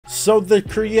So the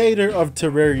creator of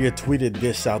Terraria tweeted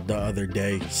this out the other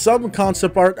day. Some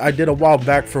concept art I did a while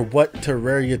back for what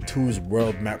Terraria 2's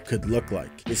world map could look like.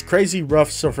 It's crazy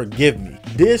rough, so forgive me.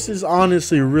 This is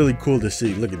honestly really cool to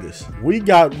see. Look at this. We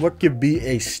got what could be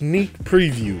a sneak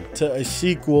preview to a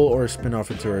sequel or a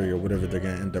spin-off of Terraria, whatever they're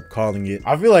gonna end up calling it.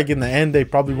 I feel like in the end they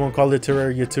probably won't call it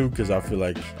Terraria 2 because I feel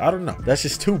like, I don't know, that's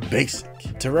just too basic.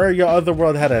 Terraria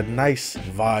Otherworld had a nice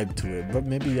vibe to it, but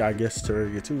maybe I guess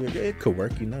Terraria 2, it could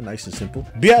work, you know, nice and simple.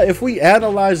 But yeah, if we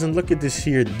analyze and look at this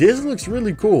here, this looks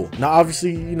really cool. Now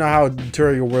obviously, you know how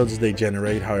Terraria worlds they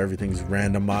generate, how everything's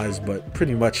randomized, but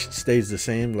pretty much stays the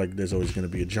same. Like there's always going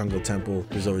to be a jungle temple,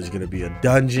 there's always going to be a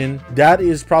dungeon. That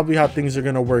is probably how things are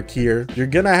going to work here. You're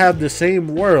going to have the same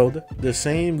world, the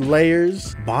same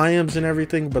layers, biomes and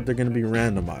everything, but they're going to be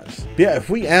randomized. But yeah, if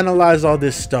we analyze all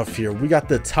this stuff here, we got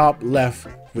the top left,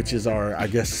 which is our, I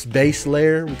guess, space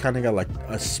layer. We kind of got like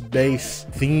a space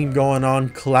theme going on,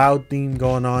 cloud theme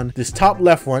going on. This top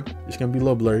left one is going to be a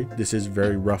little blurry. This is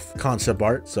very rough concept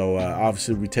art, so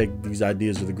obviously we take these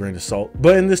ideas with a grain of salt.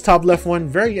 But in this top left one,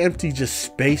 very empty, just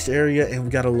space area, and we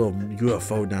got a little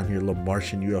UFO down here, a little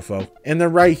Martian UFO. And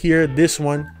then right here, this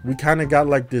one, we kind of got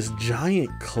like this giant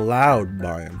cloud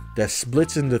biome that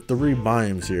splits into 3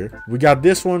 biomes here. We got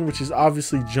this one, which is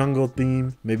obviously jungle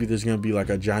theme. Maybe there's going to be like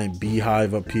a giant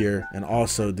beehive up here, and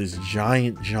also this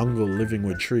giant jungle living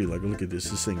wood tree. Like look at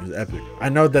this thing is epic. I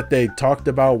know that they talked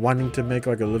about wanting to make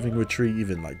like a living wood tree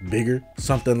even like bigger,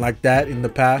 something like that in the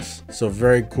past, so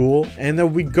very cool. And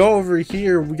then we go over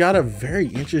here, we got a very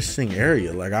interesting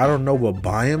area. Like I don't know what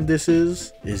biome this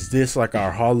is this like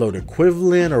our hollowed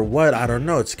equivalent or what? I don't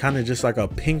know. It's kind of just like a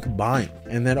pink biome.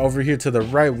 And then over here to the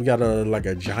right, we got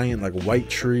a giant like white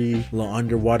tree, little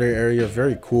underwater area,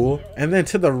 very cool. And then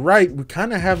to the right, we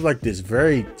kind of have like this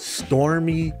very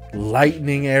stormy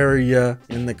lightning area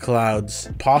in the clouds,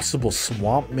 possible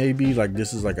swamp maybe. Like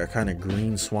this is like a kind of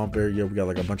green swamp area. We got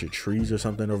like a bunch of trees or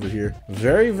something over here.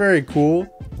 Very cool.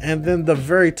 And then the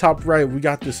very top right, we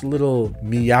got this little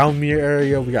Meowmere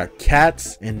area. We got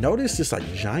cats, and notice this like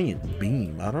giant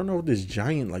beam. I don't know what this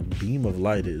giant like beam of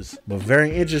light is, but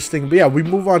very interesting. But yeah, we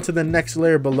move on to the next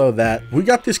layer below that. We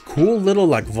got this cool little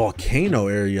like volcano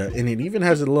area, and it even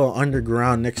has a little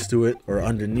underground next to it or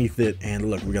underneath it. And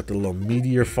look, we got the little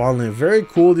meteor falling. Very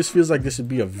cool. This feels like this would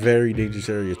be a very dangerous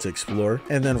area to explore.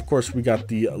 And then of course we got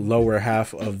the lower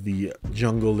half of the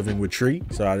jungle living wood tree,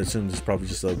 so I'd assume this is probably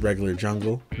just a regular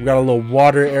jungle. We got a little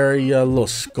water area, a little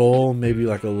skull, maybe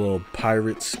like a little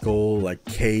pirate skull like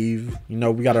cave. You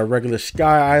know, we got our regular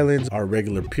sky islands, our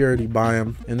regular purity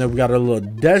biome, and then we got a little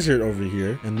desert over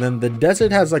here. And then the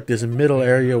desert has like this middle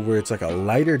area where it's like a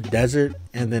lighter desert,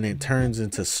 and then it turns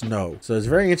into snow. So it's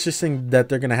very interesting that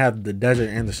they're gonna have the desert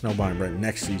and the snow biome right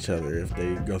next to each other if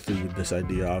they go through with this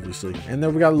idea, obviously. And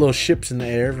then we got little ships in the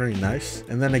air, very nice.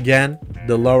 And then again,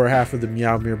 the lower half of the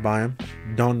Meowmere biome.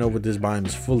 Don't know what this biome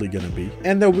is fully gonna be.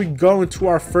 And then we go into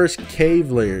our first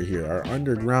cave layer here, our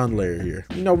underground layer here.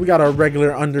 You know, we got our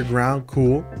regular underground,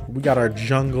 cool. We got our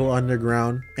jungle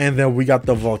underground, and then we got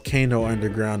the volcano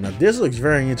underground. Now this looks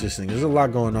very interesting. There's a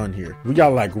lot going on here. We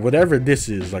got like whatever this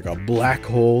is, like a black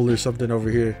hole or something over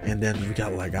here. And then we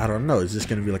got like, I don't know, is this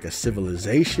gonna be like a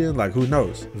civilization? Like who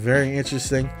knows? Very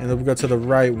interesting. And then we go to the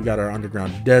right, we got our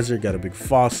underground desert, got a big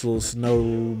fossil snow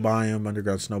biome,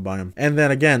 underground snow biome. And then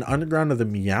again, underground of the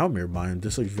Meowmere biome.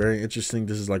 This looks very interesting.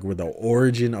 This is like where the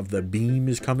origin of the beam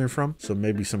is coming from, so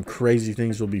maybe some crazy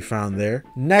things will be found there.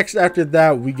 Next after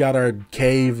that, we got our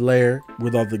cave layer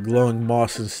with all the glowing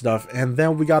moss and stuff, and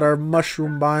then we got our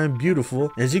mushroom biome.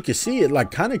 Beautiful. As you can see, it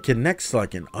like kind of connects to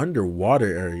like an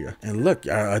underwater area. And look,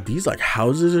 are these like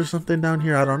houses or something down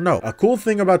here? I don't know. A cool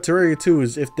thing about Terraria 2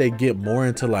 is if they get more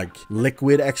into like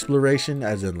liquid exploration,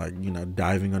 as in like, you know,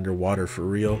 diving underwater for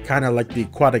real, kind of like the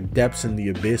aquatic depths and the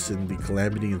abyss and the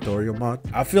Calamity and Thorium mod.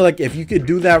 I feel like if you could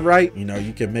do that right, you know,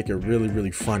 you can make it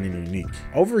really fun and unique.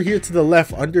 Over here to the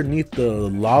left, underneath the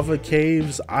lava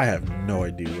caves, I have no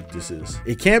idea what this is.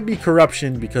 It can't be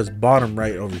corruption because bottom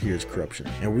right over here is corruption.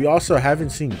 And we also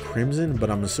haven't seen crimson, but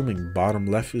I'm assuming bottom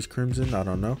left is crimson. I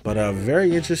don't know. But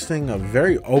very interesting, a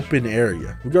very open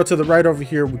area. We go to the right over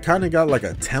here, we kind of got like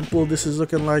a temple this is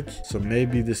looking like. So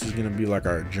maybe this is going to be like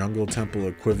our jungle temple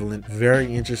equivalent.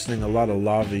 Very interesting, a lot of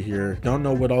lava here. Don't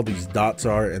know what all these dots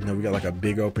are. And then we got like a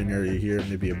big open area here,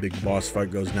 maybe a big boss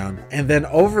fight goes down. And then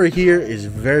over here is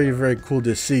very cool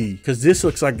to see because this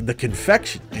looks like the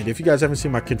confection. And if you guys haven't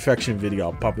seen my confection video,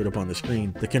 I'll pop it up on the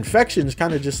screen. The confection is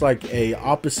kind of just almost like a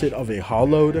opposite of a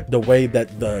hollowed, the way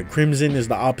that the crimson is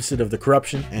the opposite of the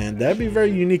corruption. And that'd be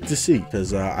very unique to see,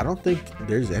 because I don't think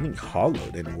there's any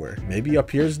hollowed anywhere. Maybe up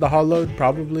here's the hollowed,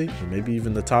 probably, or maybe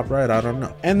even the top right, I don't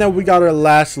know. And then we got our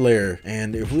last layer,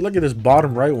 and if we look at this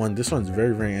bottom right one, this one's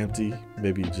very empty.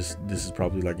 Maybe just this is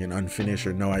probably like an unfinished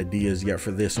or no ideas yet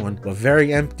for this one, but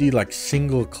very empty, like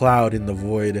single cloud in the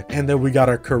void. And then we got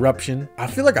our corruption. I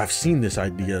feel like I've seen this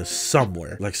idea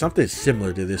somewhere, like something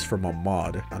similar to this from a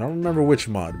mod. I don't remember which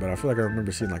mod, but I feel like I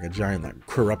remember seeing like a giant like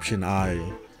corruption eye,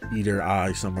 eater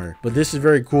eye somewhere. But this is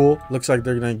very cool. Looks like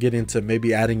they're gonna get into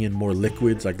maybe adding in more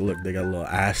liquids. Like look, they got a little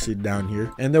acid down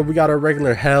here. And then we got our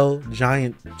regular hell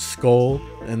giant skull,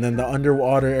 and then the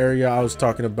underwater area I was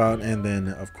talking about, and then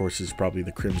of course is probably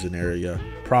the crimson area.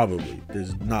 Probably,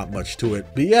 there's not much to it,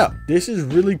 but yeah, this is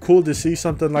really cool to see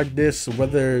something like this.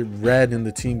 Whether Red and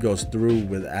the team goes through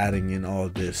with adding in all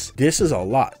of this is a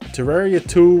lot. Terraria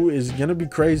 2 is gonna be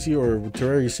crazy, or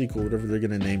Terraria sequel, whatever they're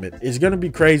gonna name it, is gonna be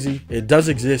crazy. It does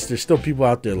exist. There's still people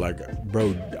out there like,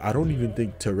 bro, I don't even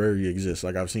think Terraria exists.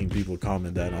 Like I've seen people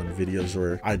comment that on videos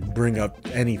where I bring up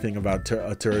anything about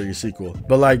a Terraria sequel,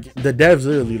 but like the devs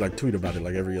literally like tweet about it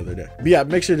like every other day. But yeah,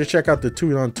 make sure to check out the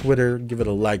tweet on Twitter, give it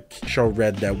a like, show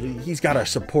Red that he's got our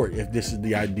support if this is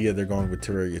the idea they're going with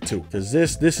Terraria 2, because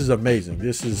this is amazing.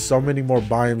 This is so many more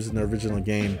biomes in the original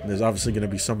game. There's obviously going to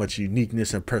be so much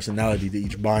uniqueness and personality to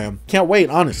each biome. Can't wait,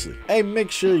 honestly. Hey,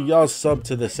 make sure y'all sub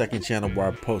to the second channel where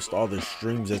I post all the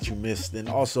streams that you missed, and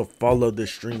also follow the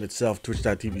stream itself,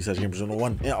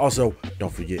 twitch.tv/gamers101. And also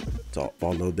don't forget to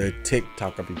follow their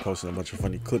TikTok. I'll be posting a bunch of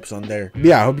funny clips on there. But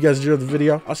yeah, I hope you guys enjoyed the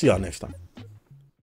video. I'll see y'all next time.